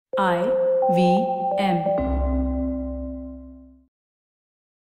IVM.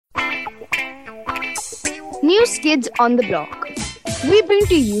 News Kids on the Block. We bring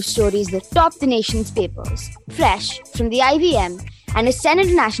to you stories that top the nation's papers, fresh from the IVM and its 10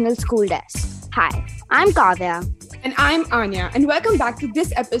 international school desk. Hi, I'm Kavya. And I'm Anya, and welcome back to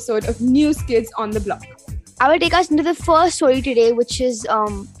this episode of News Kids on the Block. I will take us into the first story today, which is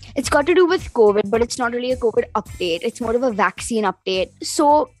it's got to do with COVID, but it's not really a COVID update. It's more of a vaccine update.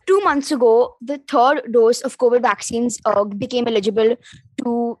 So 2 months ago, the third dose of COVID vaccines became eligible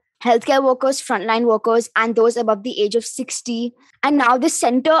to healthcare workers, frontline workers, and those above the age of 60. And now the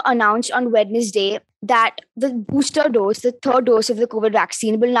center announced on Wednesday that the booster dose, the third dose of the COVID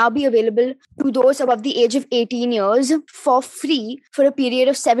vaccine, will now be available to those above the age of 18 years for free for a period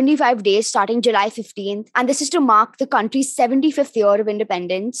of 75 days starting July 15th. And this is to mark the country's 75th year of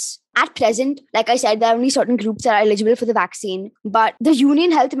independence. At present, like I said, there are only certain groups that are eligible for the vaccine, but the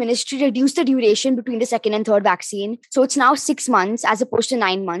Union Health Ministry reduced the duration between the second and third vaccine. So it's now 6 months as opposed to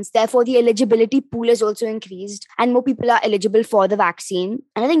 9 months. Therefore, the eligibility pool is also increased and more people are eligible for the vaccine.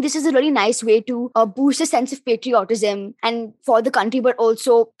 And I think this is a really nice way to boost a sense of patriotism and for the country, but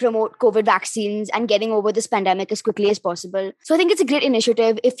also promote COVID vaccines and getting over this pandemic as quickly as possible. So I think it's a great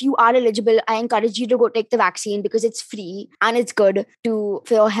initiative. If you are eligible, I encourage you to go take the vaccine because it's free and it's good for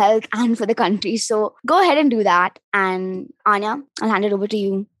your health and for the country. So go ahead and do that. And Anya, I'll hand it over to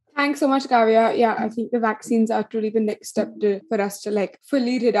you. Thanks so much, Kavya. Yeah, I think the vaccines are truly the next step for us to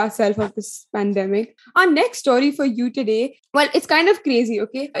fully rid ourselves of this pandemic. Our next story for you today, well, it's kind of crazy,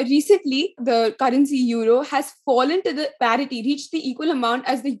 okay? Recently, the currency euro has fallen to the parity, reached the equal amount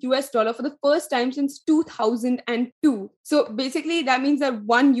as the US dollar for the first time since 2002. So basically, that means that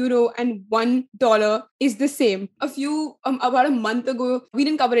 €1 and $1 is the same. About a month ago, we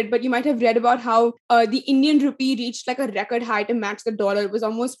didn't cover it, but you might have read about how the Indian rupee reached a record high to match the dollar. It was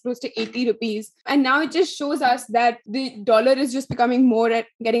almost close to 80 rupees. And now it just shows us that the dollar is just becoming more at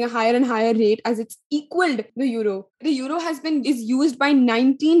getting a higher and higher rate as it's equaled the euro. The euro is used by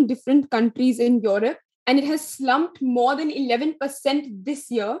 19 different countries in Europe. And it has slumped more than 11%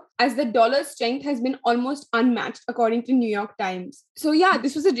 this year as the dollar strength has been almost unmatched, according to New York Times. So yeah,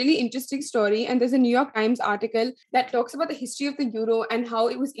 this was a really interesting story. And there's a New York Times article that talks about the history of the euro and how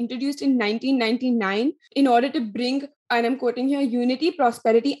it was introduced in 1999 in order to bring, and I'm quoting here, unity,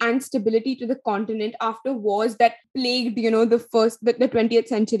 prosperity, and stability to the continent after wars that plagued, the 20th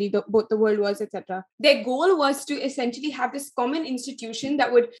century, both the world wars, etc. Their goal was to essentially have this common institution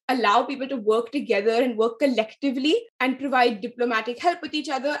that would allow people to work together and work collectively and provide diplomatic help with each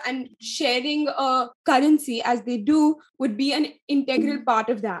other, and sharing a currency as they do would be an integral part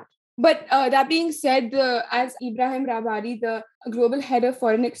of that. But that being said, as Ibrahim Rabari, the global head of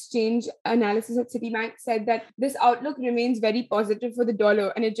foreign exchange analysis at Citibank, said that this outlook remains very positive for the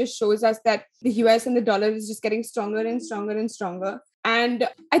dollar. And it just shows us that the US and the dollar is just getting stronger and stronger and stronger. And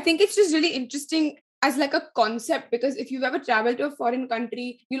I think it's just really interesting as a concept, because if you've ever traveled to a foreign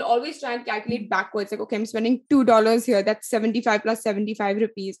country, you'll always try and calculate backwards. Okay, I'm spending $2 here. That's 75 plus 75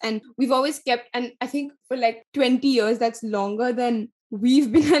 rupees. And we've always kept, and I think for 20 years, that's longer than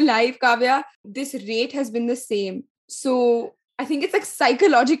we've been alive, Kavya, this rate has been the same. So I think it's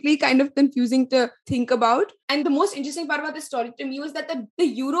psychologically kind of confusing to think about. And the most interesting part about this story to me was that the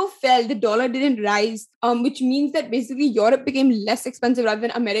euro fell, the dollar didn't rise, which means that basically Europe became less expensive rather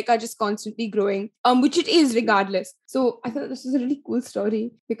than America just constantly growing, which it is regardless. So I thought this was a really cool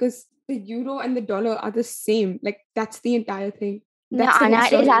story because the euro and the dollar are the same. That's the entire thing. Anna,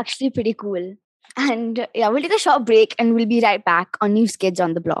 it is actually pretty cool. And yeah, we'll take a short break and we'll be right back on News Kids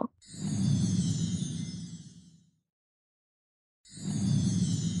on the Block.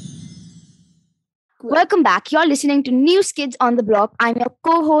 Welcome back. You're listening to News Kids on the Block. I'm your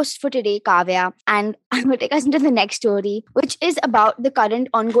co-host for today, Kavya, and I'm going to take us into the next story, which is about the current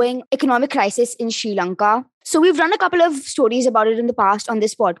ongoing economic crisis in Sri Lanka. So we've run a couple of stories about it in the past on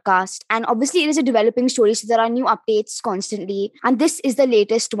this podcast. And obviously it is a developing story, so there are new updates constantly. And this is the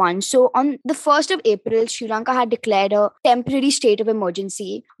latest one. So on the 1st of April, Sri Lanka had declared a temporary state of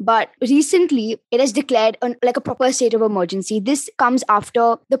emergency. But recently it has declared a proper state of emergency. This comes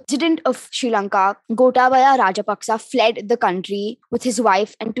after the president of Sri Lanka, Gotabaya Rajapaksa, fled the country with his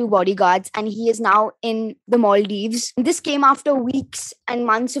wife and 2 bodyguards. And he is now in the Maldives. This came after weeks and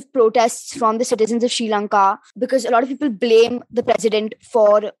months of protests from the citizens of Sri Lanka India because a lot of people blame the president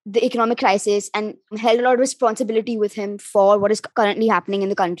for the economic crisis and held a lot of responsibility with him for what is currently happening in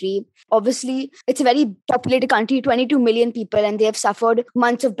the country. Obviously, it's a very populated country, 22 million people, and they have suffered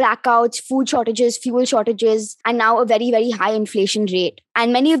months of blackouts, food shortages, fuel shortages, and now a very, very high inflation rate.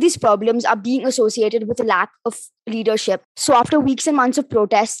 And many of these problems are being associated with a lack of leadership. So after weeks and months of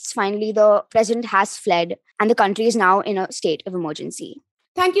protests, finally the president has fled and the country is now in a state of emergency.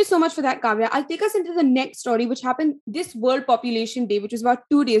 Thank you so much for that, Kavya. I'll take us into the next story, which happened this World Population Day, which was about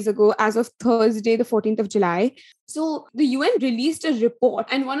 2 days ago, as of Thursday, the 14th of July. So the UN released a report,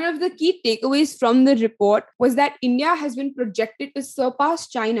 and one of the key takeaways from the report was that India has been projected to surpass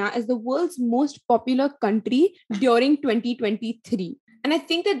China as the world's most popular country during 2023. And I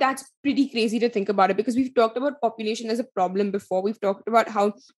think that that's pretty crazy to think about it, because we've talked about population as a problem before. We've talked about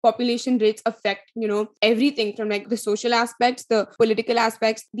how population rates affect, everything from like the social aspects, the political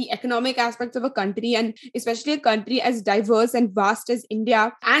aspects, the economic aspects of a country, and especially a country as diverse and vast as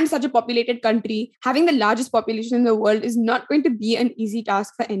India and such a populated country. Having the largest population in the world is not going to be an easy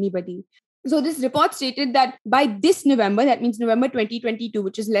task for anybody. So this report stated that by this November, that means November 2022,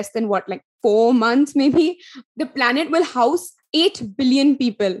 which is less than 4 months maybe, the planet will house 8 billion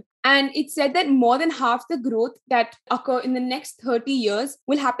people. And it said that more than half the growth that occur in the next 30 years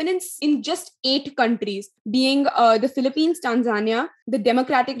will happen in just 8 countries, being the Philippines, Tanzania, the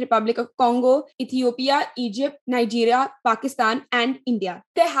Democratic Republic of Congo, Ethiopia, Egypt, Nigeria, Pakistan, and India.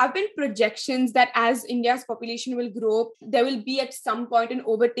 There have been projections that as India's population will grow, there will be at some point an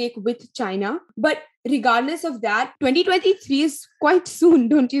overtake with China. But regardless of that, 2023 is quite soon,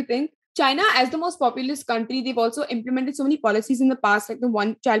 don't you think? China, as the most populous country, they've also implemented so many policies in the past, like the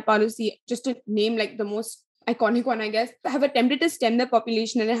one-child policy, just to name like the most iconic one, I guess, have attempted to stem the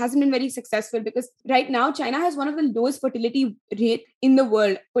population, and it hasn't been very successful because right now China has one of the lowest fertility rate in the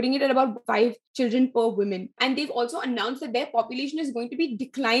world, putting it at about 5 children per woman. And they've also announced that their population is going to be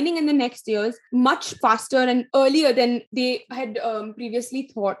declining in the next years much faster and earlier than they had previously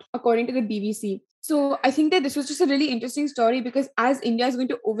thought, according to the BBC. So I think that this was just a really interesting story, because as India is going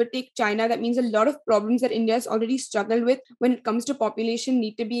to overtake China, that means a lot of problems that India has already struggled with when it comes to population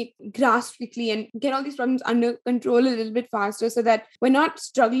need to be grasped quickly and get all these problems under control a little bit faster, so that we're not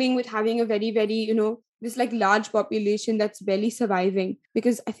struggling with having a very, very, this like large population that's barely surviving,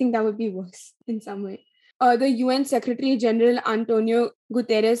 because I think that would be worse in some way. The UN Secretary General Antonio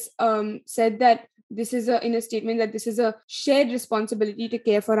Guterres said that this is in a statement that this is a shared responsibility to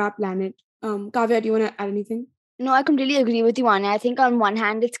care for our planet. Kavya, do you want to add anything? No, I completely agree with you, Anya. I think on one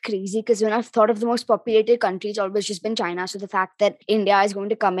hand, it's crazy because when I've thought of the most populated country, it's always just been China. So the fact that India is going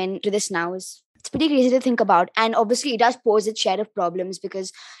to come into this now it's pretty crazy to think about. And obviously, it does pose its share of problems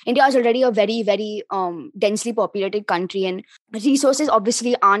because India is already a very, very densely populated country, and resources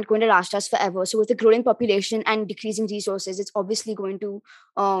obviously aren't going to last us forever. So with the growing population and decreasing resources, it's obviously going to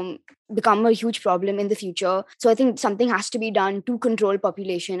become a huge problem in the future. So I think something has to be done to control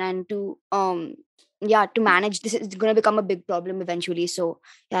population and to manage this. Is going to become a big problem eventually. So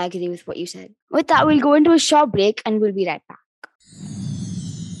yeah, I agree with what you said. With that, we'll go into a short break and we'll be right back.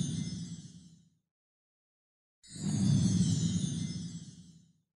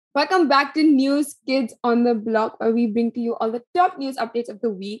 Welcome back to News Kids on the Block, where we bring to you all the top news updates of the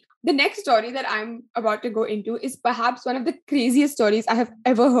week. The next story that I'm about to go into is perhaps one of the craziest stories I have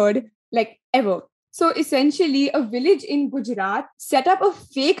ever heard, ever. So essentially, a village in Gujarat set up a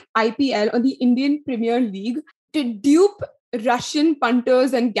fake IPL on the Indian Premier League to dupe Russian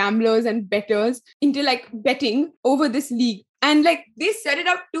punters and gamblers and bettors into betting over this league. And they set it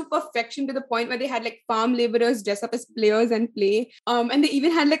up to perfection, to the point where they had farm laborers dress up as players and play. And they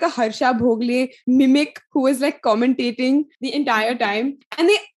even had a Harsha Bhogle mimic who was commentating the entire time. And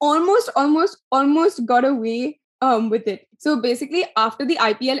they almost got away with it. So basically, after the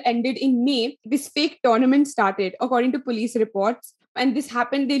IPL ended in May, this fake tournament started, according to police reports. And this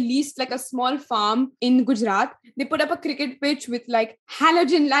happened, they leased a small farm in Gujarat. They put up a cricket pitch with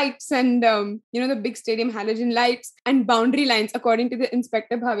halogen lights and, the big stadium halogen lights and boundary lines, according to the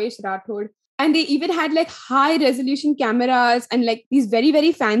Inspector Bhavesh Rathod. And they even had high resolution cameras and these very,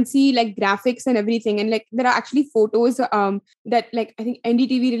 very fancy graphics and everything. And there are actually photos that I think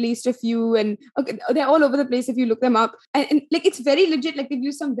NDTV released a few, and they're all over the place if you look them up. And it's very legit. They've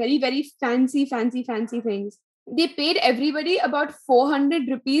used some very, very fancy things. They paid everybody about 400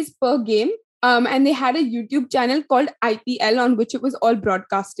 rupees per game. And they had a YouTube channel called IPL on which it was all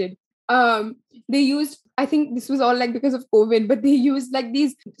broadcasted. They used, I think this was all because of COVID, but they used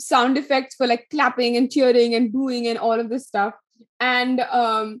these sound effects for clapping and cheering and booing and all of this stuff. And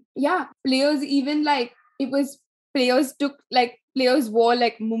players even players took players wore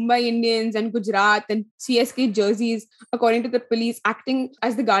like Mumbai Indians and Gujarat and CSK jerseys, according to the police, acting,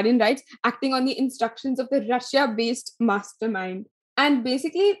 as the Guardian writes, acting on the instructions of the Russia-based mastermind. And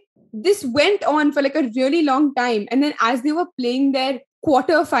basically, this went on for like a really long time. And then as they were playing their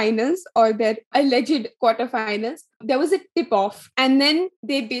quarterfinals or their alleged quarterfinals, there was a tip-off. And then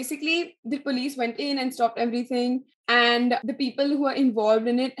the police went in and stopped everything. And the people who were involved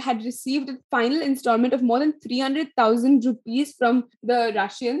in it had received a final installment of more than 300,000 rupees from the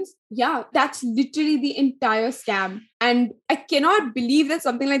Russians. Yeah, that's literally the entire scam. And I cannot believe that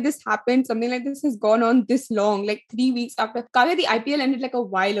something like this happened. Something like this has gone on this long, like 3 weeks after. Kavya, the IPL ended like a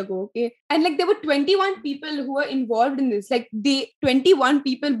while ago, okay? And like there were 21 people who were involved in this. Like 21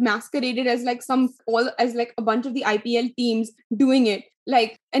 people masqueraded as like a bunch of the IPL teams doing it.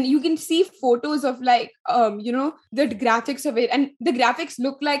 Like, and you can see photos of like, the graphics of it. And the graphics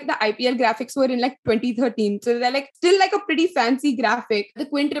look like the IPL graphics were in like 2013. So they're like still like a pretty fancy graphic. The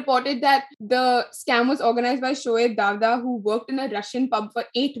Quint reported that the scam was organized by Shoaib Davda, who worked in a Russian pub for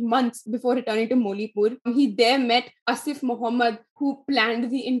 8 months before returning to Molipur. He there met Asif Mohammed, who planned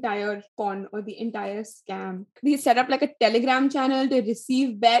the entire con or the entire scam. They set up like a Telegram channel to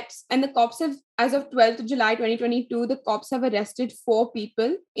receive bets, and the cops have, as of 12th July 2022, the cops have arrested 4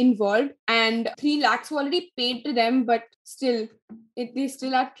 people involved, and 3 lakhs were already paid to them, but still, they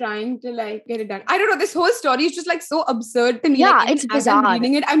still are trying to like get it done. I don't know. This whole story is just like so absurd to me. Yeah, like, it's bizarre. I'm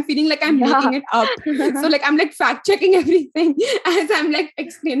reading it, I'm feeling like I'm making it up. So like I'm like fact checking everything as I'm like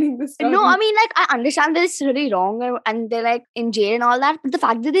explaining the story. No, I mean, like, I understand that it's really wrong and they're like in jail and all that, but the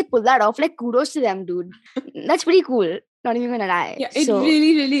fact that they pull that off, like, kudos to them, dude. That's pretty cool. Not even gonna lie. Yeah, it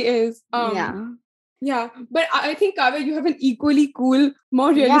really, really is. Yeah, but I think, Kavya, you have an equally cool,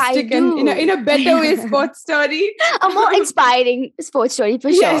 more realistic and in a better way sports story. A more inspiring sports story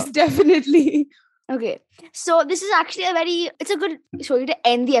for sure. Yes, definitely. Okay, so this is actually it's a good story to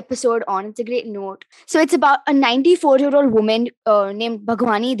end the episode on. It's a great note. So it's about a 94-year-old woman named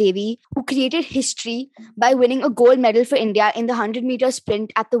Bhagwani Devi who created history by winning a gold medal for India in the 100-meter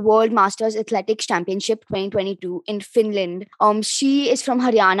sprint at the World Masters Athletics Championship 2022 in Finland. She is from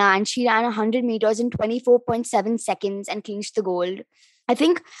Haryana and she ran 100 meters in 24.7 seconds and clinched the gold. I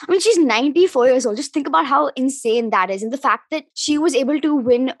mean, she's 94 years old. Just think about how insane that is. And the fact that she was able to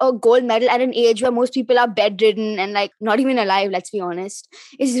win a gold medal at an age where most people are bedridden and like not even alive, let's be honest,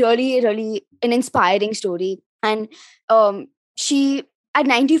 is really, really an inspiring story. And she, at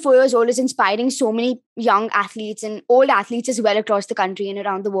 94 years old, is inspiring so many young athletes and old athletes as well across the country and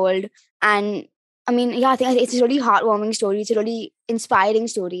around the world. And I mean, yeah, I think it's a really heartwarming story. It's a really inspiring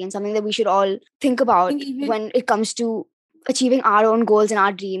story and something that we should all think about when it comes to achieving our own goals and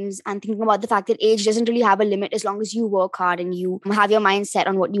our dreams, and thinking about the fact that age doesn't really have a limit as long as you work hard and you have your mind set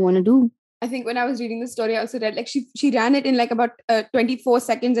on what you want to do. I think when I was reading the story, I also read like she ran it in like about 24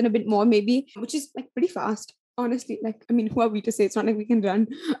 seconds and a bit more maybe, which is like pretty fast. Honestly, like, I mean, who are we to say? It's not like we can run.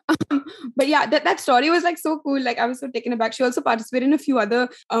 But yeah, that story was like so cool. Like, I was so taken aback. She also participated in a few other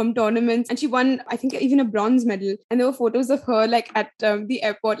tournaments and she won, I think, even a bronze medal. And there were photos of her like at the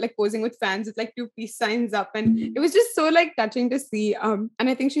airport, like posing with fans with like 2 peace signs up. And it was just so like touching to see. And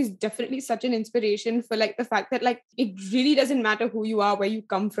I think she's definitely such an inspiration for like the fact that like it really doesn't matter who you are, where you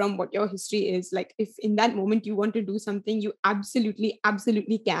come from, what your history is. Like, if in that moment you want to do something, you absolutely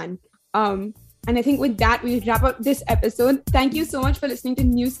can. And I think with that, we'll wrap up this episode. Thank you so much for listening to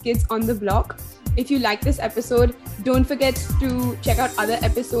News Kids on the Block. If you like this episode, don't forget to check out other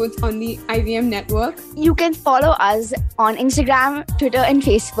episodes on the IVM network. You can follow us on Instagram, Twitter, and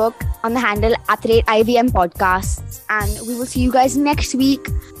Facebook on the handle @IVM Podcasts. And we will see you guys next week.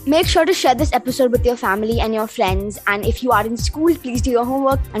 Make sure to share this episode with your family and your friends. And if you are in school, please do your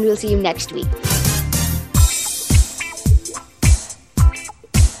homework and we'll see you next week.